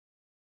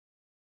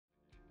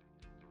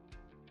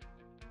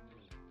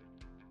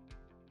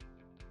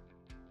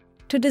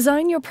To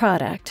design your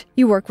product,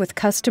 you work with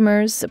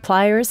customers,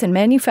 suppliers, and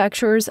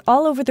manufacturers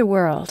all over the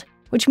world,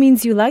 which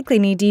means you likely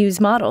need to use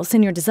models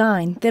in your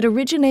design that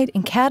originate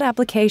in CAD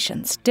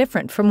applications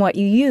different from what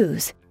you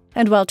use.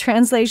 And while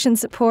translation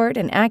support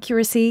and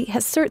accuracy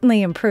has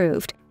certainly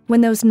improved,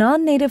 when those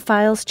non-native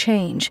files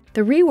change,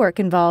 the rework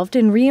involved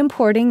in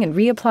re-importing and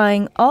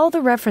reapplying all the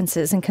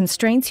references and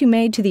constraints you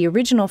made to the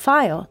original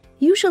file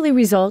usually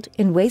result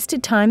in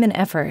wasted time and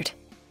effort.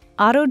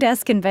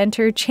 Autodesk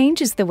Inventor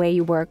changes the way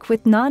you work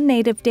with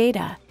non-native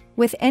data.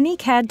 With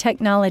AnyCAD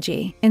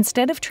technology,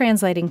 instead of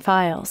translating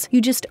files,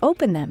 you just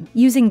open them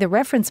using the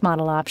reference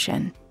model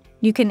option.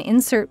 You can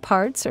insert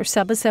parts or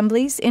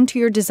subassemblies into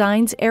your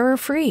designs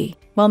error-free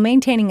while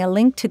maintaining a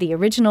link to the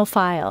original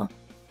file.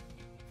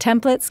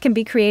 Templates can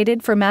be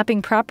created for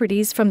mapping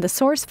properties from the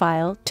source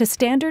file to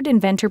standard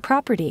Inventor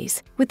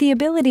properties, with the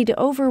ability to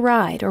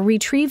override or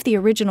retrieve the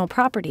original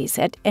properties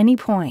at any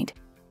point.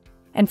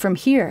 And from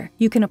here,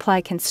 you can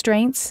apply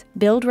constraints,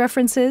 build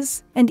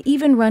references, and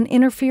even run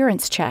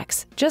interference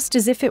checks, just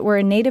as if it were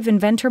a native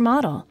Inventor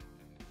model.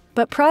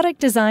 But product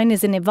design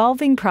is an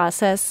evolving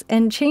process,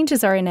 and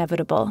changes are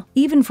inevitable,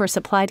 even for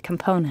supplied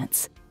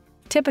components.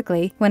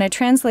 Typically, when a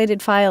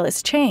translated file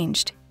is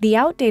changed, the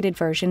outdated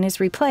version is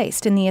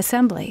replaced in the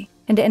assembly,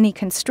 and any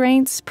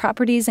constraints,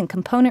 properties, and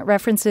component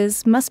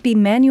references must be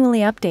manually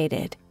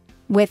updated.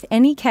 With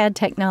AnyCAD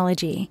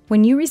technology,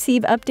 when you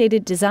receive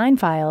updated design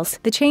files,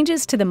 the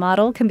changes to the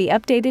model can be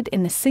updated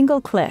in a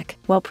single click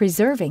while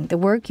preserving the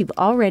work you've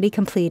already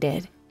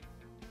completed.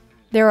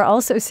 There are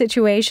also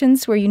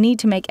situations where you need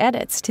to make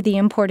edits to the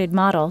imported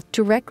model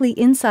directly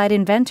inside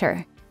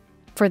Inventor.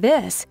 For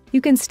this, you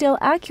can still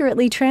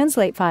accurately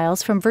translate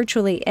files from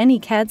virtually any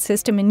CAD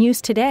system in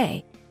use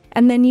today,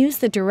 and then use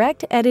the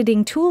direct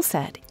editing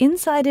toolset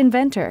inside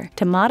Inventor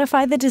to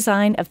modify the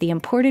design of the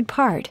imported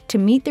part to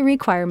meet the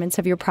requirements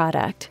of your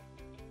product.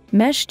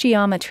 Mesh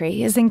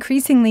geometry is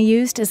increasingly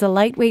used as a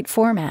lightweight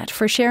format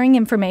for sharing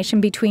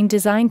information between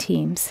design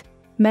teams.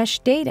 Mesh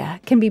data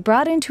can be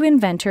brought into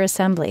Inventor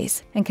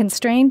assemblies and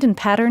constrained and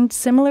patterned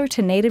similar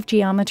to native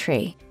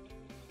geometry.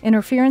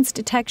 Interference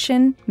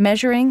detection,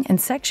 measuring, and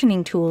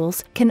sectioning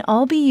tools can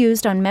all be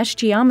used on mesh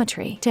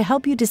geometry to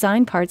help you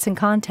design parts in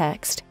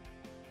context.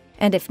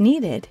 And if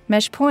needed,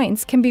 mesh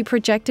points can be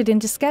projected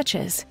into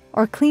sketches,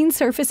 or clean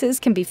surfaces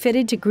can be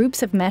fitted to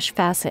groups of mesh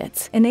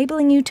facets,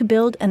 enabling you to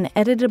build an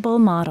editable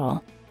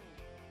model.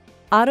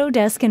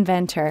 Autodesk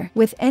Inventor,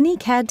 with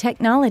AnyCAD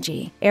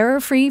technology,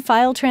 error-free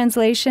file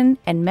translation,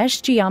 and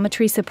mesh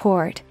geometry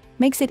support,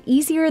 makes it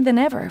easier than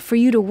ever for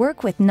you to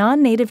work with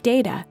non-native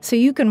data so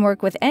you can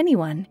work with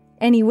anyone,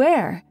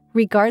 anywhere,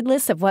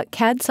 regardless of what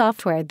CAD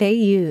software they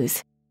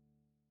use.